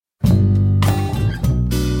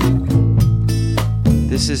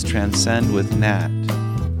This is Transcend with Nat,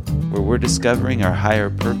 where we're discovering our higher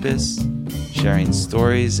purpose, sharing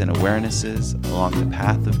stories and awarenesses along the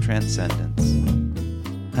path of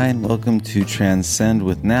transcendence. Hi, and welcome to Transcend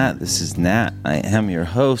with Nat. This is Nat. I am your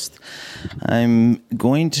host. I'm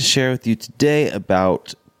going to share with you today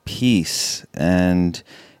about peace, and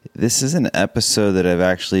this is an episode that I've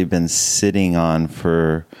actually been sitting on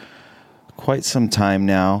for quite some time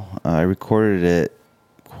now. I recorded it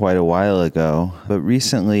quite a while ago, but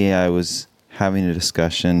recently I was having a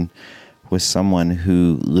discussion with someone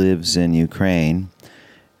who lives in Ukraine,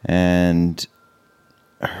 and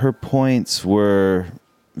her points were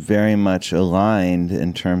very much aligned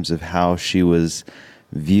in terms of how she was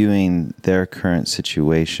viewing their current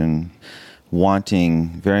situation,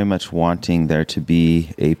 very much wanting there to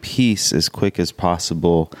be a peace as quick as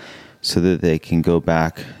possible so that they can go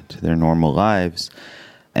back to their normal lives.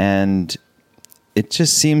 And it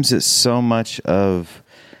just seems that so much of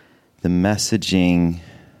the messaging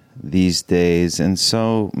these days and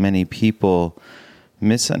so many people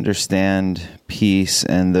misunderstand peace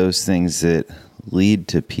and those things that lead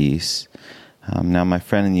to peace. Now, my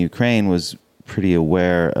friend in Ukraine was pretty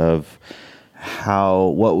aware of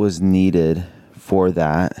what was needed for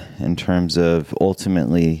that in terms of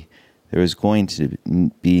ultimately there was going to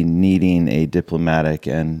be needing a diplomatic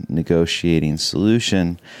and negotiating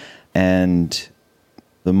solution. And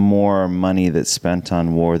the more money that's spent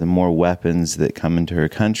on war, the more weapons that come into her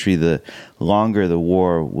country, the longer the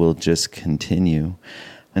war will just continue.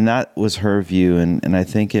 And that was her view, and I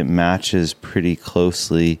think it matches pretty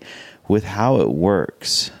closely with how it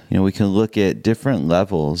works. You know, we can look at different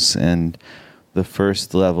levels, and the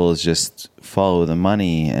first level is just follow the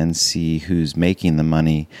money and see who's making the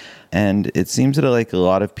money. And it seems that a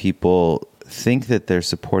lot of people think that they're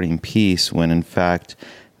supporting peace when in fact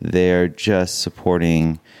they're just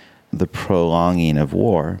supporting the prolonging of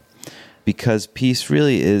war, because peace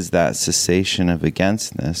really is that cessation of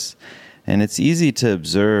againstness. And it's easy to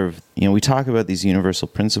observe, we talk about these universal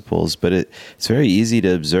principles, but it's very easy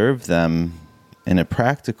to observe them in a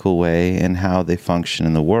practical way and how they function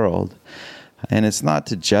in the world. And it's not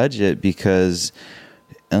to judge it, because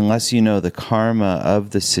unless you know the karma of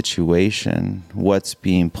the situation, what's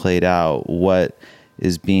being played out, what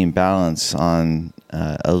is being balanced on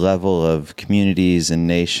a level of communities and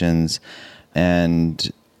nations, and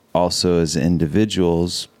also as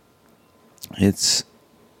individuals, it's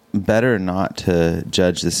better not to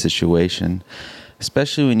judge the situation,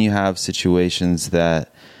 especially when you have situations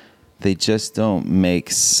that they just don't make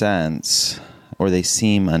sense or they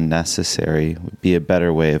seem unnecessary, would be a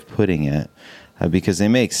better way of putting it, because they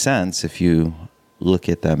make sense if you look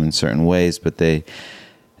at them in certain ways, but they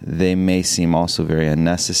may seem also very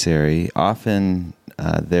unnecessary. Often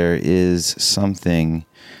there is something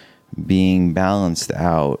being balanced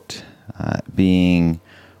out, being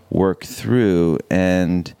worked through,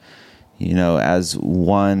 and as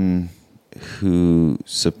one who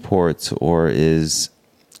supports or is,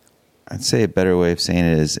 I'd say a better way of saying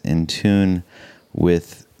it is in tune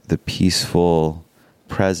with the peaceful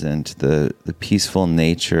present, the peaceful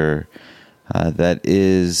nature that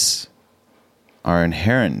is our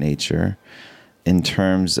inherent nature, in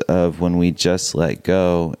terms of when we just let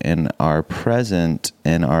go and are present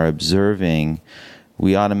and are observing,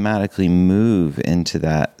 we automatically move into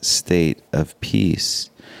that state of peace.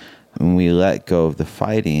 When we let go of the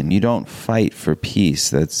fighting, you don't fight for peace.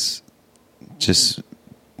 That's just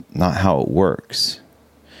not how it works.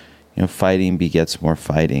 Fighting begets more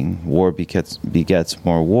fighting. War begets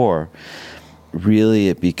more war. Really,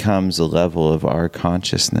 it becomes a level of our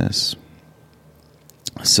consciousness.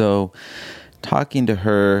 So, talking to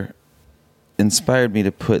her inspired me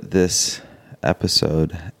to put this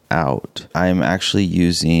episode out. I'm actually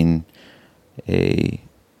using a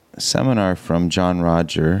seminar from John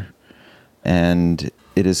Roger, and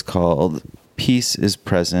it is called Peace is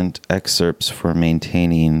Present, Excerpts for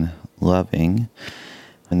Maintaining Loving,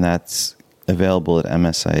 and that's available at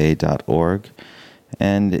msia.org.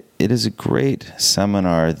 And it is a great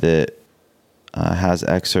seminar that has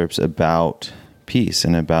excerpts about peace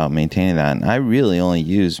and about maintaining that. And I really only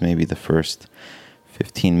use maybe the first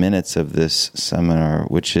 15 minutes of this seminar,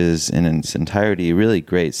 which is in its entirety a really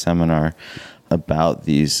great seminar about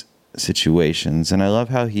these situations. And I love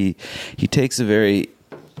how he takes a very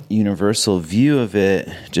universal view of it,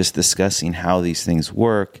 just discussing how these things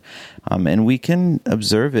work. And we can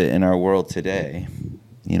observe it in our world today.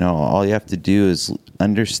 All you have to do is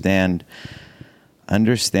understand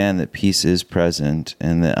that peace is present,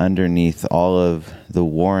 and that underneath all of the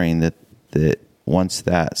warring, that once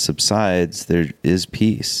that subsides, there is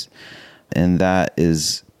peace. And that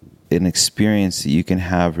is an experience that you can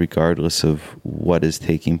have regardless of what is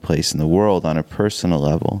taking place in the world on a personal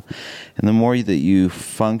level. And the more that you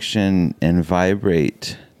function and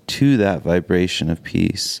vibrate to that vibration of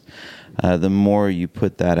peace, the more you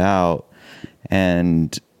put that out.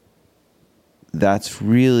 And that's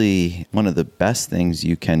really one of the best things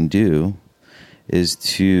you can do, is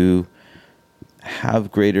to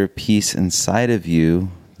have greater peace inside of you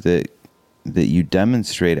that you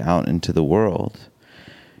demonstrate out into the world.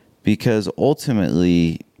 Because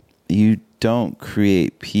ultimately, you don't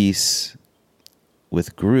create peace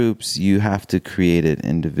with groups, you have to create it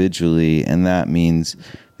individually, and that means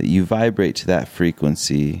that you vibrate to that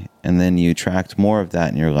frequency, and then you attract more of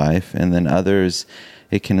that in your life, and then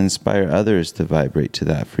it can inspire others to vibrate to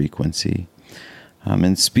that frequency.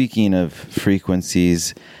 And speaking of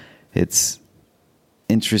frequencies, it's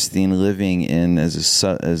interesting living in, as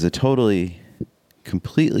a totally,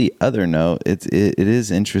 completely other note, it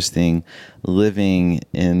is interesting living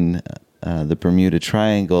in the Bermuda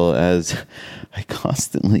Triangle, as I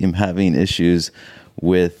constantly am having issues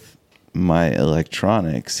with my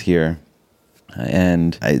electronics here.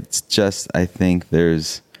 And I think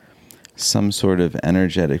there's some sort of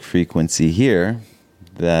energetic frequency here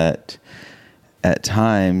that at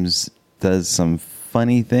times does some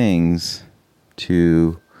funny things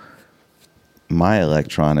to my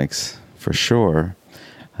electronics, for sure.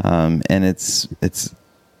 And it's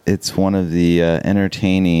one of the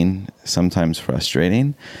entertaining, sometimes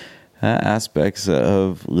frustrating aspects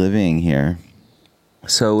of living here.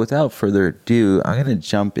 So without further ado, I'm going to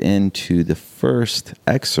jump into the first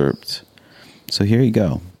excerpt. So here you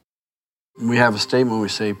go. We have a statement, we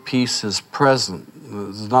say peace is present.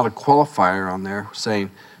 There's not a qualifier on there saying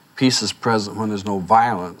peace is present when there's no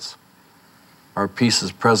violence, or peace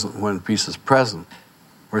is present when peace is present.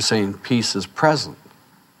 We're saying peace is present.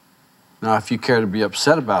 Now, if you care to be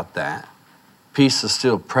upset about that, peace is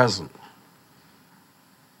still present.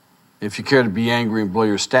 If you care to be angry and blow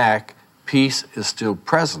your stack, peace is still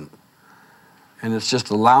present. And it's just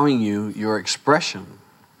allowing you your expression.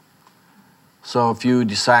 So if you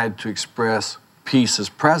decide to express peace is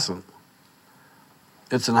present,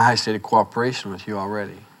 it's in a high state of cooperation with you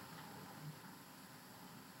already.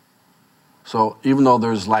 So even though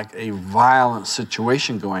there's like a violent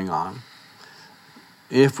situation going on,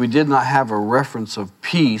 if we did not have a reference of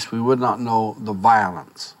peace, we would not know the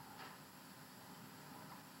violence.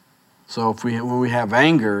 So when we have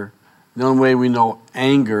anger, the only way we know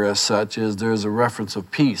anger as such is there's a reference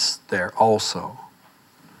of peace there also.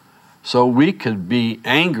 So we could be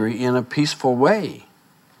angry in a peaceful way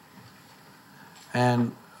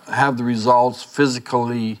and have the results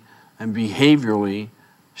physically and behaviorally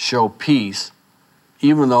show peace,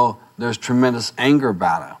 even though there's tremendous anger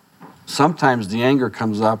about it. Sometimes the anger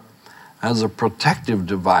comes up as a protective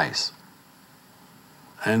device,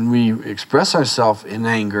 and we express ourselves in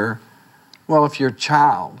anger. Well, if your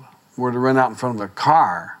child were to run out in front of a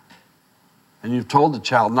car, and you've told the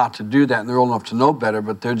child not to do that, and they're old enough to know better,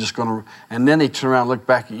 but they're just going to, and then they turn around and look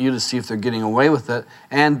back at you to see if they're getting away with it,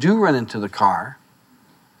 and do run into the car,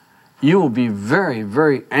 you will be very,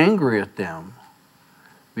 very angry at them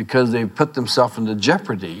because they've put themselves into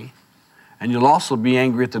jeopardy, and you'll also be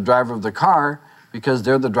angry at the driver of the car because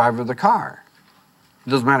they're the driver of the car. It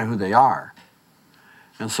doesn't matter who they are.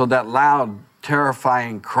 And so that loud,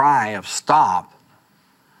 terrifying cry of stop,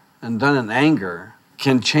 and done in anger,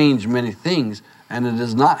 can change many things, and it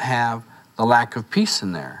does not have the lack of peace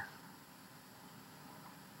in there.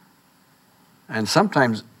 And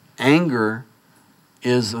sometimes anger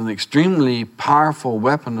is an extremely powerful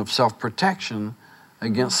weapon of self-protection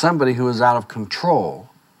against somebody who is out of control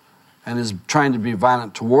and is trying to be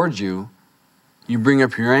violent towards you. You bring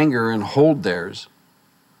up your anger and hold theirs,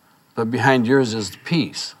 but behind yours is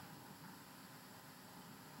peace.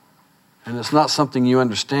 And it's not something you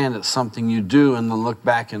understand, it's something you do and then look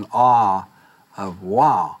back in awe of,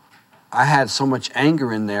 wow, I had so much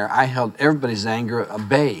anger in there, I held everybody's anger at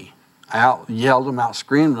bay. I out-yelled them,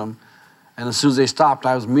 out-screamed them, and as soon as they stopped,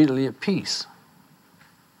 I was immediately at peace.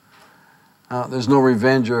 There's no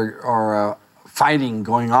revenge or fighting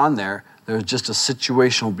going on there. There's just a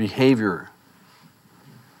situational behavior.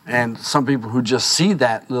 And some people who just see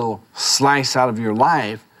that little slice out of your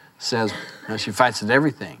life says, she fights at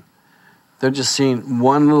everything. They're just seeing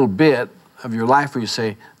one little bit of your life where you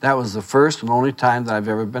say, that was the first and only time that I've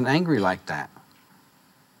ever been angry like that.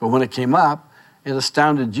 But when it came up, it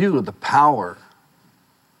astounded you with the power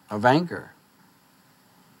of anger.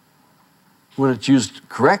 When it's used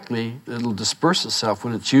correctly, it'll disperse itself.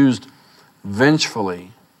 When it's used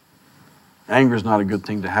vengefully, anger is not a good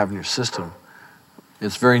thing to have in your system.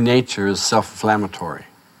 Its very nature is self-inflammatory.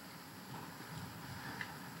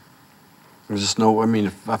 There's just no, I mean,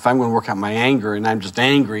 if I'm going to work out my anger and I'm just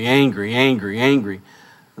angry,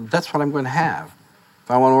 that's what I'm going to have.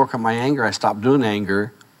 If I want to work on my anger, I stop doing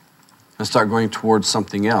anger and start going towards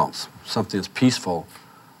something else, something that's peaceful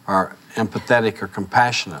or empathetic or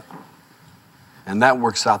compassionate. And that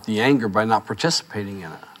works out the anger by not participating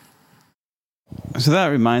in it. So that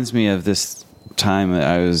reminds me of this time that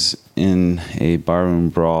I was in a barroom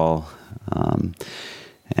brawl,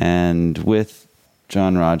 and with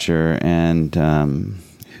John Roger, and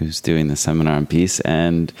who's doing the seminar on peace,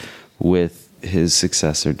 and with his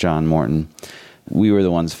successor, John Morton. We were the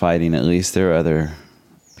ones fighting, at least. There were other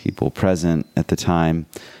people present at the time,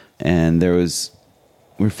 and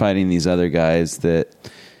we're fighting these other guys that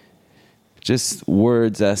just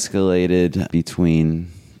words escalated between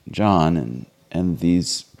John and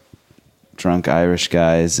these drunk Irish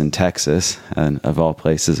guys in Texas, and of all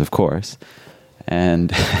places, of course.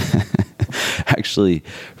 And actually,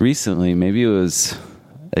 recently, maybe it was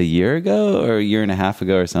a year ago or a year and a half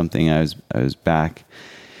ago or something, I was back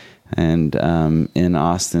and in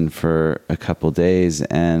Austin for a couple days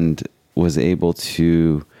and was able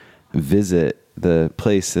to visit the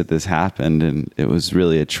place that this happened, and it was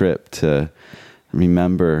really a trip to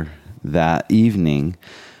remember that evening,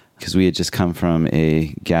 because we had just come from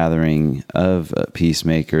a gathering of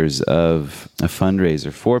peacemakers, of a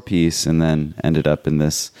fundraiser for peace, and then ended up in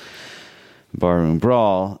this barroom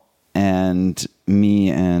brawl. And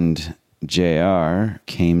me and JR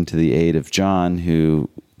came to the aid of John, who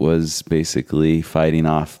was basically fighting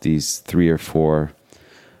off these 3 or 4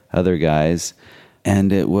 other guys.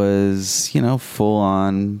 And it was, full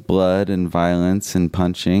on blood and violence and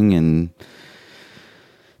punching and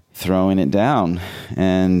throwing it down.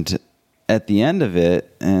 And at the end of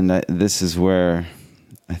it, and this is where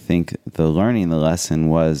I think the lesson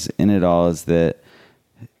was in it all, is that,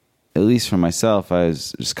 at least for myself, I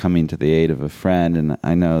was just coming to the aid of a friend, and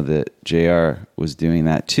I know that JR was doing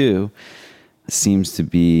that too. It seems to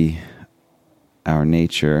be our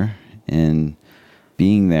nature in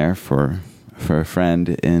being there for a friend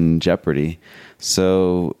in jeopardy.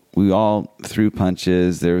 So we all threw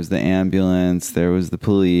punches. There was the ambulance, there was the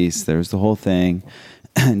police, there was the whole thing.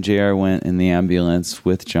 And JR went in the ambulance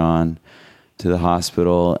with John to the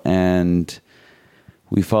hospital, and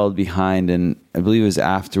we followed behind. And I believe it was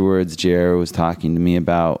afterwards JR was talking to me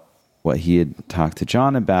about what he had talked to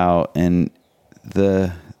John about. And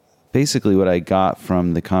basically what I got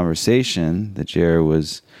from the conversation that JR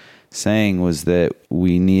was saying was that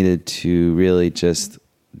we needed to really just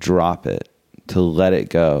drop it, to let it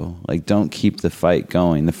go. Like, don't keep the fight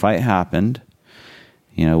going. The fight happened.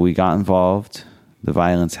 We got involved. The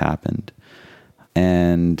violence happened.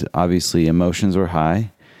 And obviously emotions were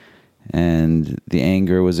high, and the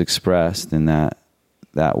anger was expressed in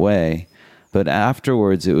that way. But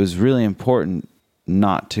afterwards, it was really important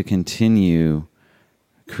not to continue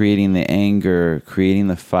creating the anger, creating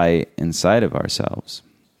the fight inside of ourselves.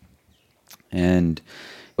 And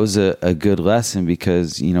it was a good lesson,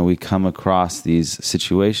 because, we come across these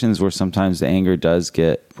situations where sometimes the anger does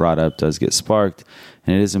get brought up, does get sparked,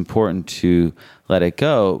 and it is important to let it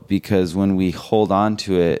go, because when we hold on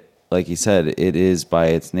to it, like he said, it is by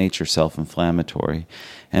its nature self-inflammatory.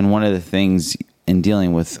 And one of the things in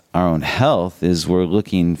dealing with our own health is we're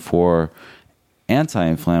looking for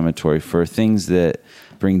anti-inflammatory, for things that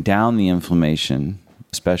bring down the inflammation.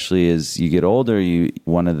 Especially as you get older,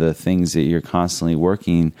 one of the things that you're constantly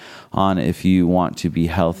working on, if you want to be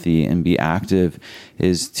healthy and be active,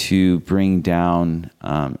 is to bring down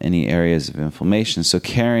any areas of inflammation. So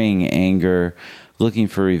carrying anger, looking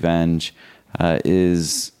for revenge,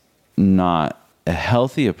 is not a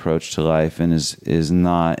healthy approach to life, and is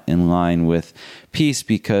not in line with peace,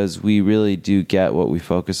 because we really do get what we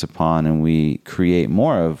focus upon, and we create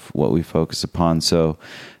more of what we focus upon. So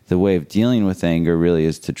the way of dealing with anger really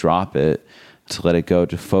is to drop it, to let it go,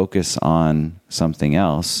 to focus on something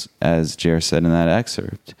else, as Jer said in that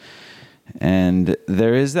excerpt. And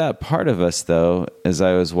there is that part of us, though, as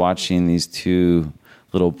I was watching these 2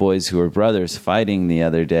 little boys who were brothers fighting the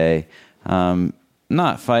other day,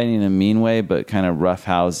 not fighting in a mean way, but kind of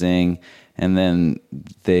roughhousing, and then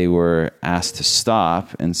they were asked to stop,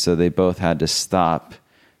 and so they both had to stop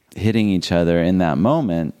hitting each other in that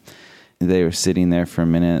moment. They were sitting there for a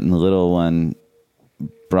minute, and the little one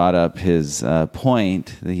brought up his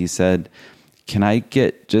point that he said, can I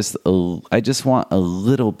get I just want a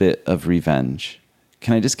little bit of revenge.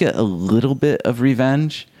 Can I just get a little bit of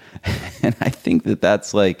revenge? And I think that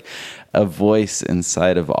that's like a voice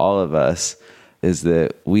inside of all of us, is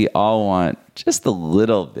that we all want just a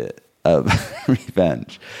little bit of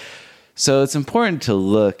revenge. So it's important to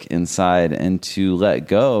look inside and to let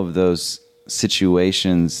go of those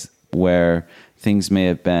situations where things may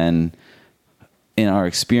have been, in our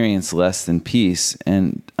experience, less than peace,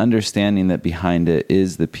 and understanding that behind it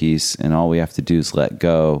is the peace, and all we have to do is let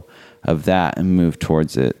go of that and move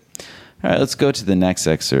towards it. All right, let's go to the next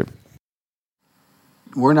excerpt.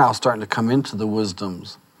 We're now starting to come into the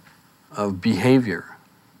wisdoms of behavior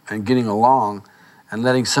and getting along and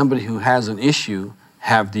letting somebody who has an issue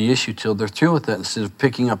have the issue till they're through with it, instead of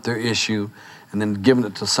picking up their issue and then giving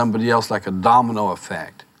it to somebody else like a domino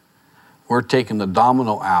effect. We're taking the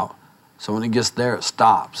domino out, so when it gets there, it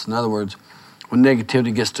stops. In other words, when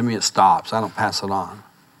negativity gets to me, it stops. I don't pass it on.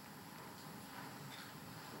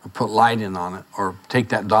 I put light in on it, or take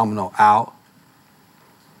that domino out.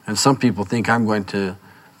 And some people think I'm going to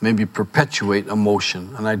maybe perpetuate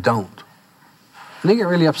emotion, and I don't. And they get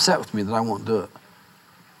really upset with me that I won't do it,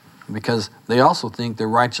 because they also think they're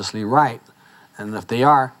righteously right, and if they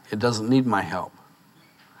are, it doesn't need my help.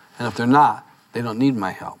 And if they're not, they don't need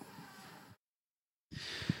my help.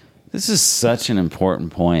 This is such an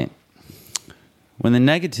important point. When the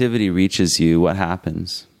negativity reaches you, what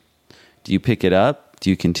happens? Do you pick it up? Do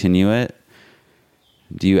you continue it?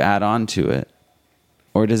 Do you add on to it?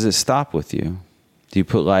 Or does it stop with you? Do you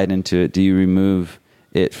put light into it? Do you remove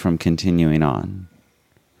it from continuing on?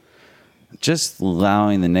 Just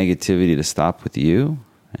allowing the negativity to stop with you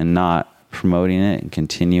and not promoting it and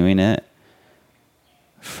continuing it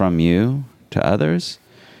from you to others,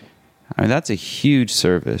 I mean, that's a huge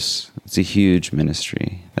service. It's a huge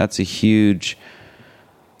ministry. That's a huge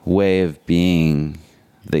way of being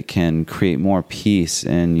that can create more peace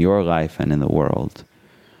in your life and in the world.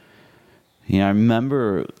 You know, I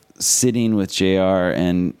remember sitting with JR,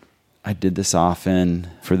 and I did this often.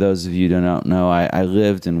 For those of you who don't know, I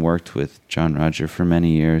lived and worked with John Roger for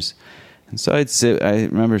many years. And so I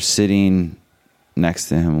remember sitting next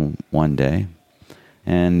to him one day,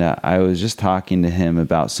 and I was just talking to him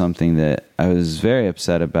about something that I was very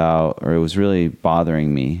upset about, or it was really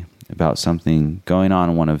bothering me about something going on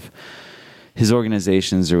in one of his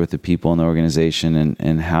organizations or with the people in the organization,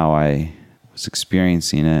 and how I was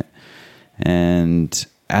experiencing it. And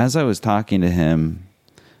as I was talking to him,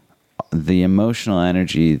 the emotional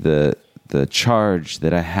energy, the charge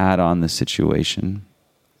that I had on the situation,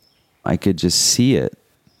 I could just see it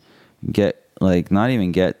not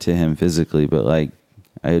even get to him physically, but like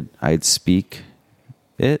I'd speak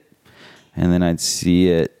it, and then I'd see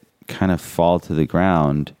it kind of fall to the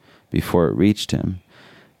ground before it reached him.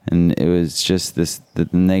 And it was just the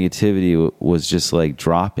negativity was just like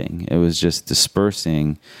dropping. It was just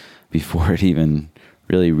dispersing before it even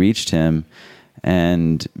really reached him.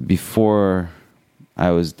 And before I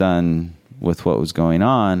was done with what was going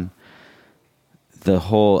on, the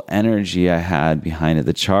whole energy I had behind it,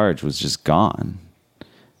 the charge, was just gone.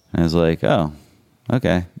 And I was like, oh,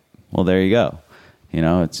 okay, well, there you go. You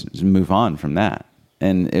know, it's move on from that.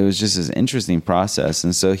 And it was just this interesting process.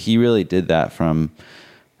 And so he really did that from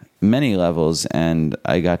many levels, and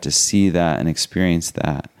I got to see that and experience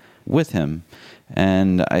that with him.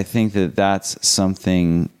 And I think that that's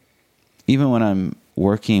something, even when I'm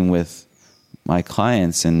working with my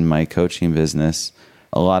clients in my coaching business,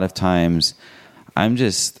 a lot of times I'm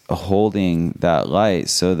just holding that light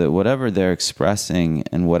so that whatever they're expressing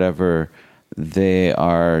and whatever they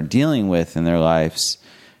are dealing with in their lives,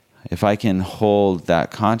 if I can hold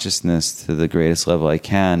that consciousness to the greatest level I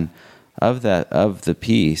can of the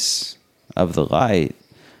peace, of the light,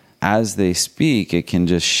 as they speak, it can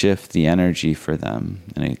just shift the energy for them,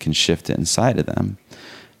 and it can shift it inside of them.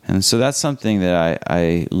 And so that's something that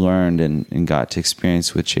I learned and got to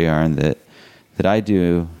experience with JR, and that I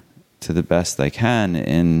do to the best I can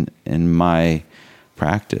in my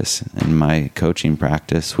practice, in my coaching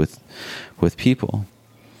practice with people.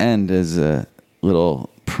 And as a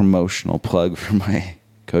little promotional plug for my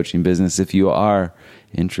coaching business, if you are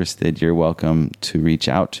interested, you're welcome to reach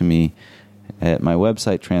out to me at my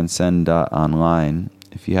website, transcend.online,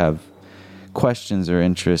 if you have questions or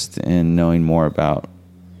interest in knowing more about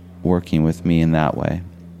working with me in that way.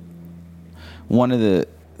 One of the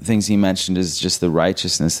things he mentioned is just the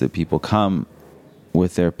righteousness that people come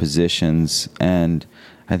with their positions, and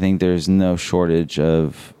I think there's no shortage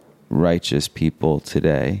of righteous people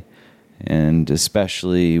today, and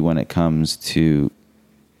especially when it comes to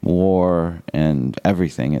war and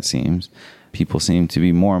everything, it seems. People seem to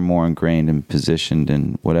be more and more ingrained and positioned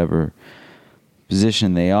in whatever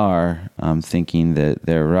position they are, thinking that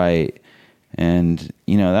they're right. And,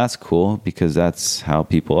 you know, that's cool because that's how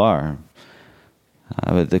people are.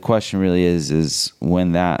 But the question really is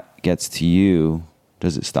when that gets to you,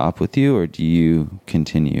 does it stop with you, or do you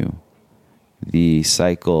continue the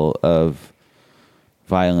cycle of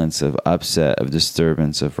violence, of upset, of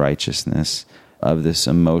disturbance, of righteousness, of this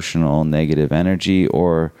emotional negative energy,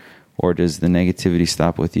 or does the negativity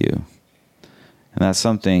stop with you? And that's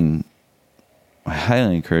something I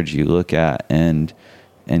highly encourage you to look at and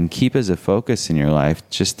keep as a focus in your life,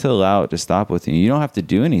 just to allow it to stop with you. You don't have to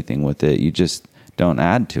do anything with it. You just don't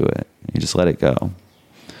add to it. You just let it go.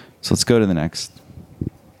 So let's go to the next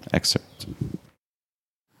excerpt.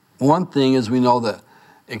 One thing is, we know that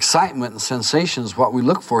excitement and sensation is what we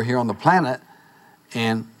look for here on the planet,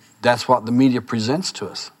 and that's what the media presents to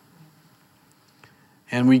us.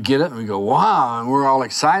 And we get it and we go, wow, and we're all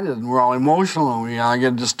excited and we're all emotional and we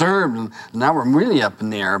get disturbed, and now we're really up in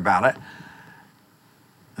the air about it.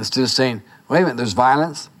 Instead of saying, wait a minute, there's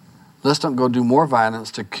violence, let's don't go do more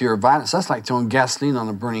violence to cure violence. That's like throwing gasoline on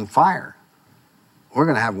a burning fire. We're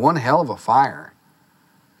going to have one hell of a fire.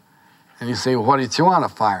 And you say, well, what do you throw on a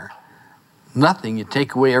fire? Nothing. You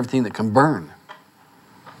take away everything that can burn.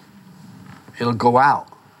 It'll go out.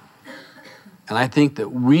 And I think that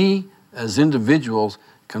we, as individuals,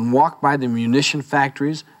 can walk by the munition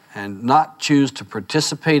factories and not choose to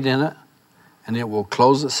participate in it, and it will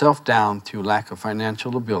close itself down through lack of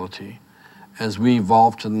financial ability as we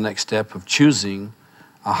evolve to the next step of choosing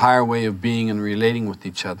a higher way of being and relating with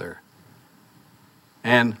each other.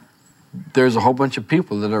 And there's a whole bunch of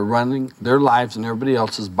people that are running their lives and everybody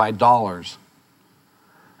else's by dollars.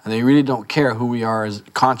 And they really don't care who we are as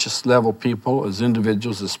conscious level people, as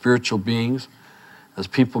individuals, as spiritual beings, as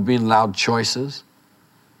people being allowed choices.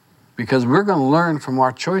 Because we're going to learn from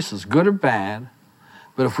our choices, good or bad.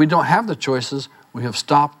 But if we don't have the choices, we have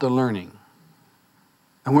stopped the learning.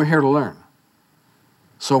 And we're here to learn.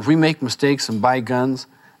 So if we make mistakes and buy guns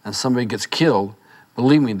and somebody gets killed,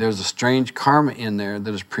 believe me, there's a strange karma in there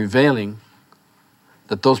that is prevailing,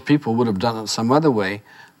 that those people would have done it some other way.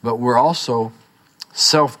 But we're also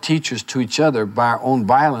self-teachers to each other. By our own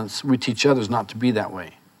violence, we teach others not to be that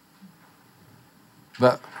way.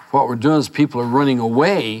 But what we're doing is people are running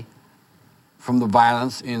away from the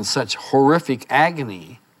violence in such horrific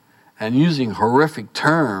agony and using horrific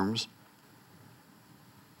terms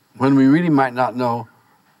when we really might not know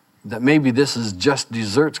that maybe this is just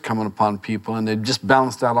desserts coming upon people and they've just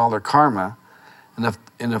balanced out all their karma. And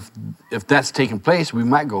if that's taking place, we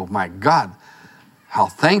might go, my God, how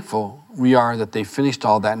thankful we are that they finished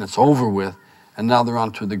all that and it's over with, and now they're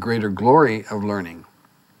on to the greater glory of learning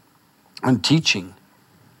and teaching.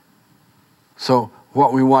 So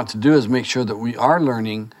what we want to do is make sure that we are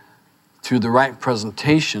learning through the right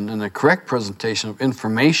presentation and the correct presentation of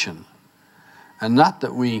information, and not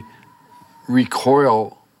that we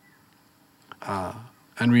recoil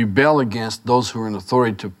and rebel against those who are in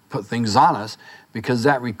authority to put things on us, because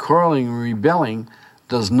that recoiling and rebelling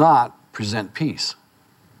does not present peace.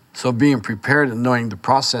 So being prepared and knowing the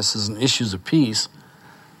processes and issues of peace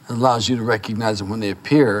allows you to recognize them when they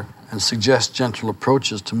appear and suggest gentle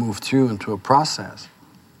approaches to move through into a process.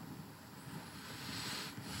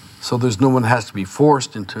 So there's no one has to be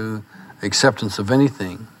forced into acceptance of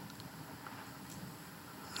anything.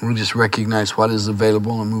 We just recognize what is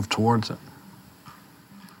available and move towards it.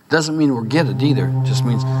 Doesn't mean we'll get it either. It just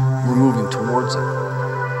means we're moving towards it.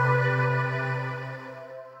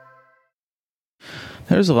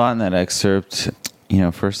 There's a lot in that excerpt,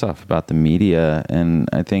 first off about the media. And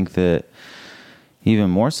I think that even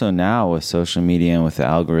more so now with social media and with the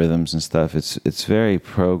algorithms and stuff, it's very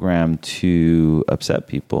programmed to upset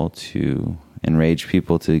people, to enrage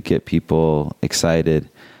people, to get people excited.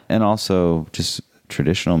 And also just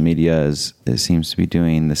traditional media it seems to be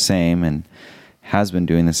doing the same and has been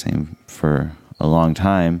doing the same for a long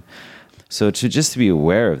time. So just to be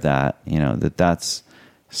aware of that, that's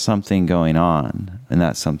something going on, and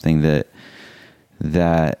that's something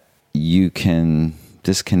that you can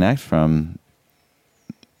disconnect from.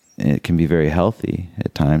 It can be very healthy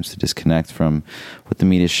at times to disconnect from what the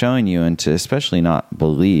media is showing you, and to especially not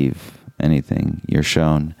believe anything you're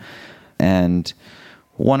shown. And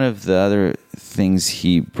one of the other things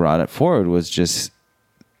he brought it forward was just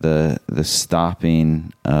the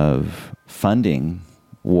stopping of funding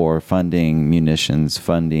war, funding munitions,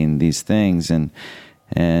 funding these things,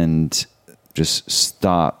 and just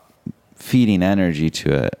stop feeding energy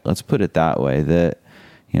to it. Let's put it that way, that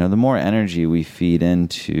the more energy we feed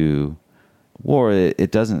into war,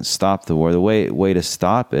 it doesn't stop the war. The way to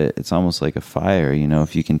stop it, it's almost like a fire.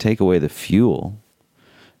 If you can take away the fuel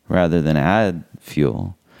rather than add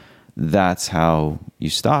fuel, that's how you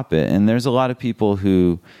stop it. And there's a lot of people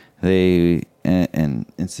who and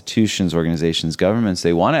institutions, organizations, governments,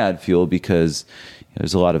 they want to add fuel because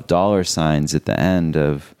there's a lot of dollar signs at the end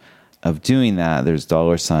of doing that. There's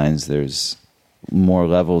dollar signs. There's more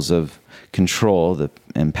levels of control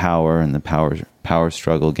and power and the power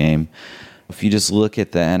struggle game. If you just look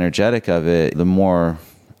at the energetic of it, the more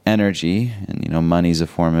energy, and money's a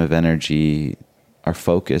form of energy, our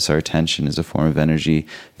focus, our attention is a form of energy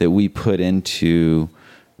that we put into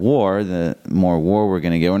war, the more war we're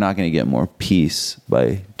going to get. We're not going to get more peace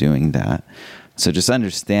by doing that. So just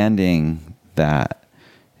understanding that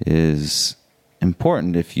is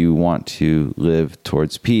important if you want to live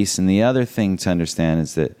towards peace. And the other thing to understand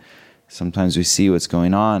is that sometimes we see what's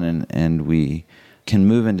going on and we can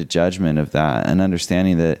move into judgment of that, and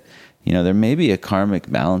understanding that, there may be a karmic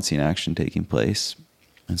balancing action taking place.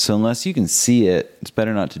 And so unless you can see it, it's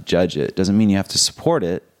better not to judge it. It doesn't mean you have to support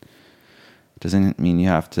it. It doesn't mean you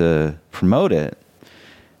have to promote it.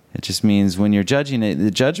 It just means when you're judging it,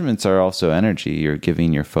 the judgments are also energy. You're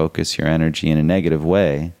giving your focus, your energy in a negative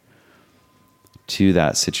way to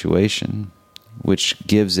that situation, which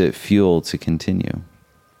gives it fuel to continue.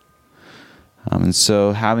 And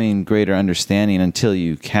so having greater understanding until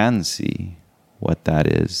you can see what that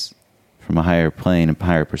is from a higher plane, a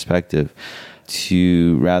higher perspective,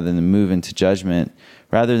 to rather than move into judgment,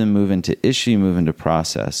 rather than move into issue, move into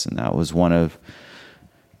process. And that was one of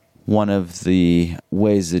the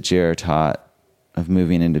ways that Jer taught of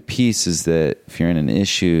moving into peace, is that if you're in an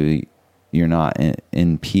issue, you're not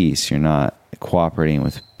in peace, you're not cooperating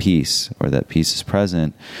with peace, or that peace is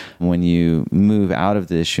present. When you move out of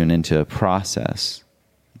the issue and into a process,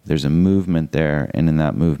 there's a movement there, and in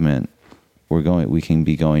that movement we can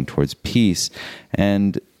be going towards peace.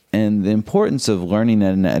 And the importance of learning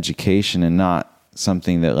at an education, and not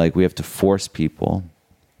something that we have to force people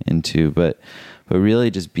into, but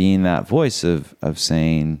really just being that voice of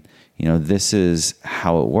saying, this is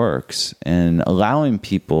how it works, and allowing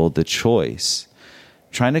people the choice.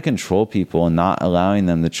 Trying to control people and not allowing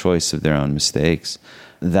them the choice of their own mistakes.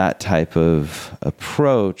 That type of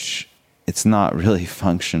approach, it's not really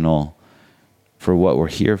functional for what we're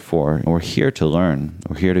here for. We're here to learn.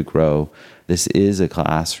 We're here to grow. This is a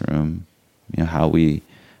classroom. How we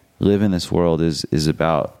live in this world is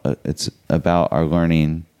about our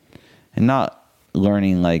learning, and not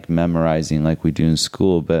learning like memorizing like we do in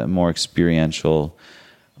school, but more experiential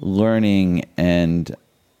learning, and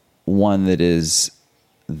one that is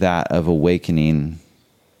that of awakening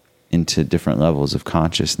into different levels of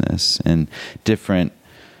consciousness and different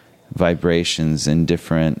vibrations and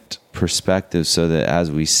different perspectives, so that as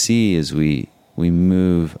we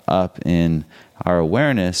move up in our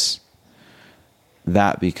awareness,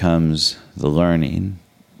 that becomes the learning.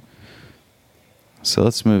 So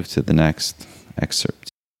let's move to the next excerpt.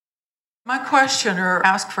 My question, or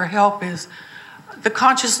ask for help, is the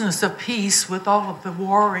consciousness of peace with all of the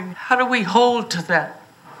warring. How do we hold to that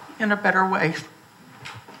in a better way?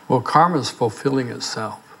 Well, karma is fulfilling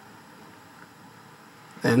itself.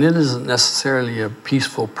 And it isn't necessarily a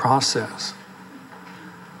peaceful process,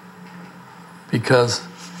 because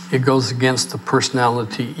it goes against the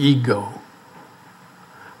personality ego,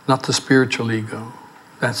 not the spiritual ego.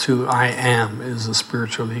 That's who I am, is the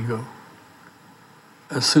spiritual ego.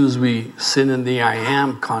 As soon as we sit in the I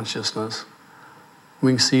am consciousness,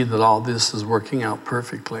 we can see that all this is working out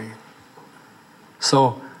perfectly.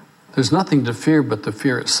 So there's nothing to fear but the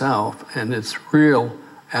fear itself, and it's real.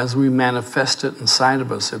 As we manifest it inside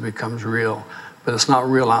of us, it becomes real, but it's not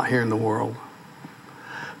real out here in the world.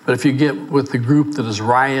 But if you get with the group that is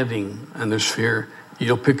rioting and there's fear,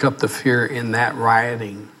 you'll pick up the fear in that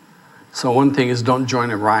rioting. So one thing is, don't join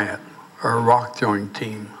a riot or a rock throwing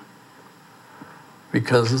team,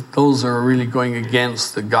 because those are really going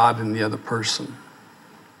against the God in the other person.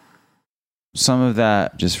 Some of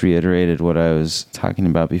that just reiterated what I was talking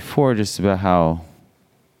about before, just about how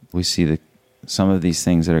we see some of these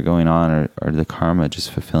things that are going on are the karma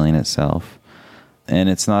just fulfilling itself. And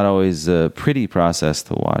it's not always a pretty process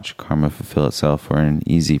to watch karma fulfill itself, or an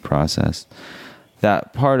easy process.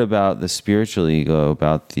 That part about the spiritual ego,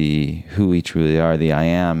 about who we truly are, the I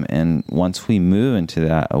am, and once we move into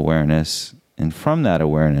that awareness, and from that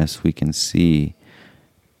awareness, we can see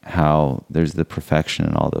how there's the perfection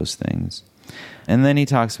in all those things. And then he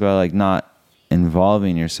talks about not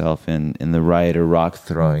involving yourself in the riot or rock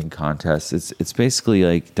throwing contest. It's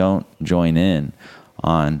basically don't join in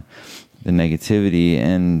on the negativity.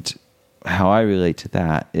 And how I relate to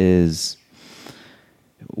that is,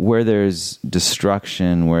 where there's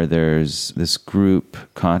destruction, where there's this group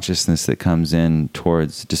consciousness that comes in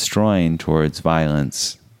towards destroying, towards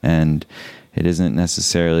violence, and it isn't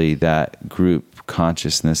necessarily that group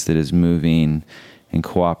consciousness that is moving in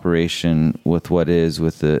cooperation with what is,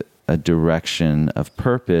 with a direction of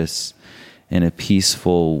purpose in a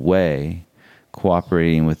peaceful way,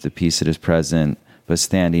 cooperating with the peace that is present, but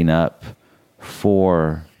standing up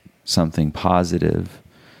for something positive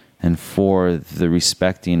and for the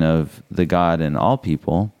respecting of the God in all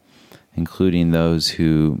people, including those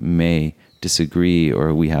who may disagree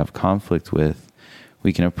or we have conflict with.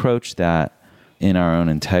 We can approach that in our own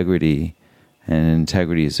integrity and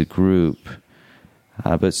integrity as a group.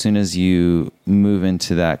 But as soon as you move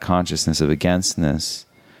into that consciousness of againstness,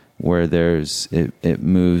 where it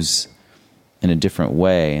moves in a different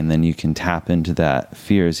way, and then you can tap into that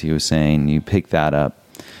fear, as he was saying, you pick that up.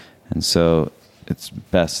 And so it's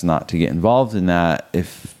best not to get involved in that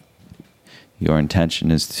if your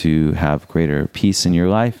intention is to have greater peace in your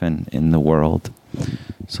life and in the world.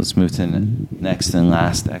 So let's move to the next and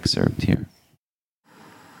last excerpt here.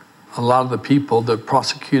 A lot of the people that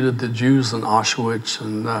prosecuted the Jews in Auschwitz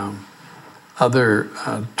and other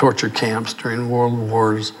torture camps during World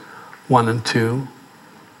Wars I and II,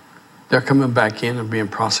 they're coming back in and being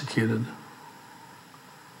prosecuted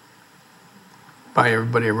by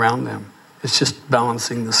everybody around them. It's just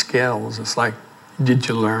balancing the scales. It's like, did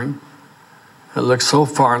you learn? It looks so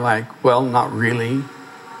far like, well, not really.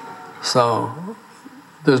 So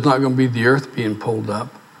there's not going to be the earth being pulled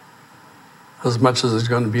up as much as there's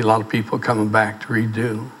going to be a lot of people coming back to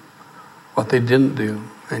redo what they didn't do.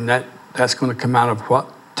 And that's going to come out of what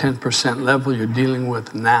 10% level you're dealing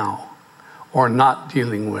with now or not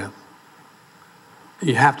dealing with.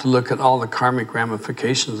 You have to look at all the karmic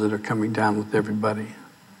ramifications that are coming down with everybody.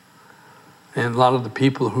 And a lot of the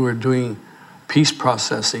people who are doing peace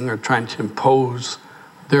processing are trying to impose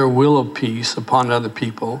their will of peace upon other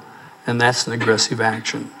people, and that's an aggressive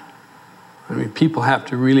action. I mean, people have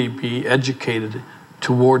to really be educated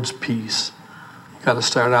towards peace. You've got to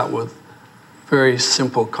start out with very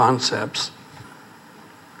simple concepts.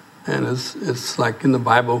 And it's like in the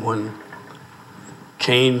Bible when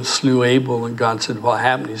Cain slew Abel and God said, what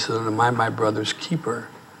happened? He said, am I my brother's keeper?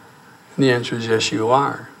 And the answer is, yes, you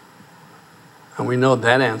are. And we know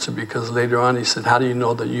that answer because later on he said, how do you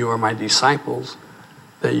know that you are my disciples,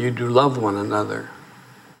 that you do love one another?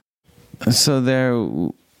 So there,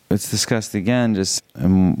 it's discussed again, just a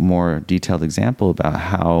more detailed example about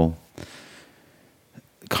how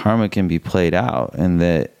karma can be played out and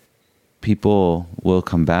that people will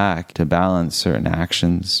come back to balance certain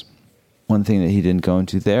actions. One thing that he didn't go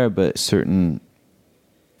into there, but certain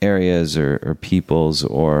areas or peoples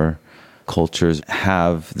or cultures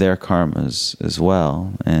have their karmas as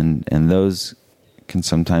well, and those can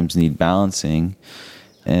sometimes need balancing,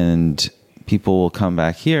 and people will come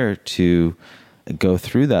back here to go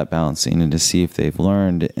through that balancing and to see if they've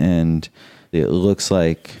learned, and it looks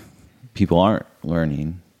like people aren't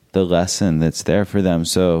learning the lesson that's there for them.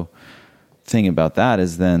 So the thing about that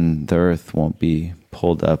is then the earth won't be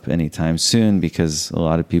pulled up anytime soon because a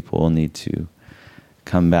lot of people will need to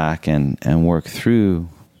come back and work through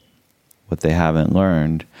what they haven't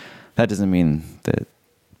learned. That doesn't mean that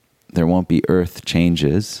there won't be earth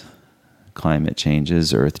changes, climate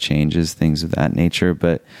changes, earth changes, things of that nature.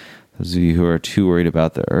 But those of you who are too worried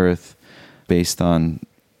about the earth, based on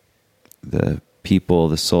the people,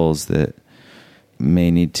 the souls that may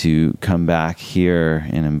need to come back here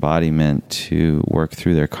in embodiment to work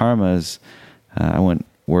through their karmas, I wouldn't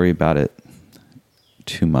worry about it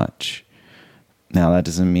too much. Now, that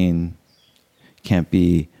doesn't mean you can't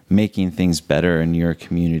be making things better in your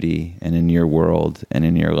community and in your world and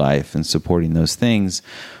in your life and supporting those things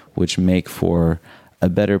which make for a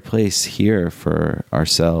better place here for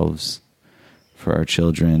ourselves, for our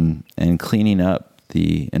children, and cleaning up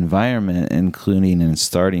the environment, including and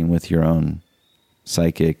starting with your own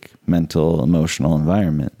psychic, mental, emotional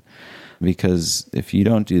environment. Because if you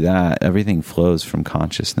don't do that, everything flows from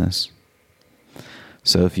consciousness.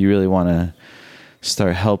 So if you really want to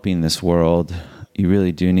start helping this world, you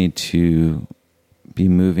really do need to be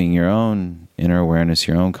moving your own inner awareness,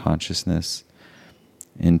 your own consciousness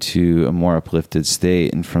into a more uplifted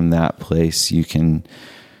state. And from that place, you can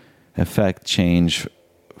affect change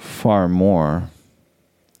far more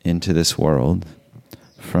into this world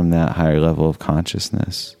from that higher level of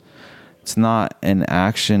consciousness. It's not an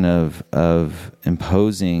action of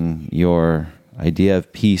imposing your idea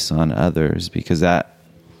of peace on others, because that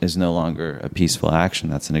is no longer a peaceful action.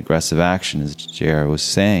 That's an aggressive action, as J.R. was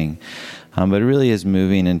saying. But it really is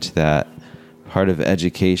moving into that part of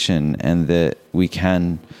education, and that we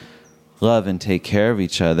can love and take care of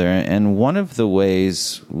each other. And one of the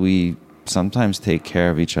ways we sometimes take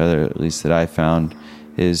care of each other, at least that I found,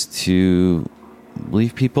 is to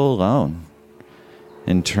leave people alone,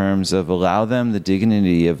 in terms of allow them the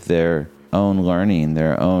dignity of their own learning,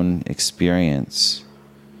 their own experience.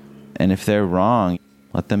 And if they're wrong,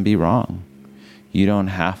 let them be wrong. You don't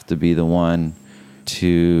have to be the one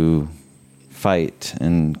to fight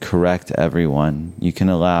and correct everyone. You can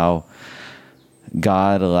allow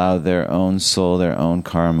God, allow their own soul, their own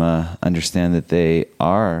karma, understand that they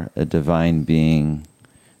are a divine being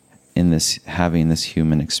in this, having this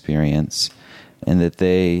human experience, and that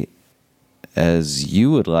they, as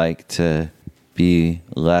you would like to be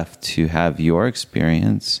left to have your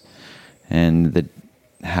experience, and that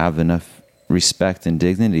have enough respect and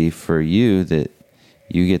dignity for you that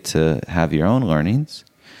you get to have your own learnings,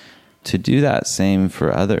 to do that same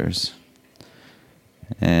for others.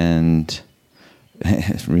 And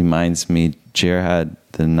it reminds me, Jer had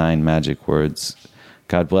the 9 magic words: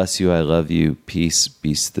 God bless you, I love you, peace,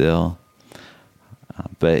 be still.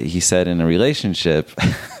 But he said in a relationship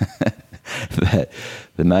that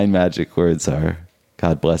the 9 magic words are: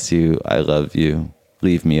 God bless you, I love you,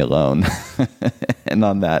 leave me alone. And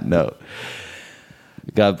on that note,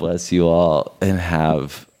 God bless you all, and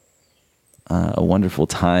have a wonderful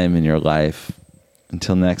time in your life.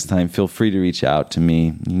 Until next time, feel free to reach out to me.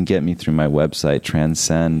 You can get me through my website,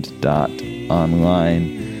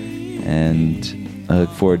 transcend.online, and I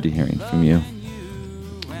look forward to hearing from you.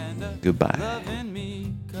 Goodbye.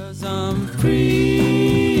 'Cause I'm free.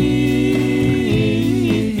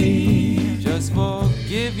 Just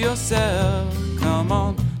forgive yourself. Come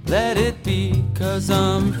on, let it be. 'Cause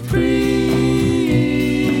I'm free.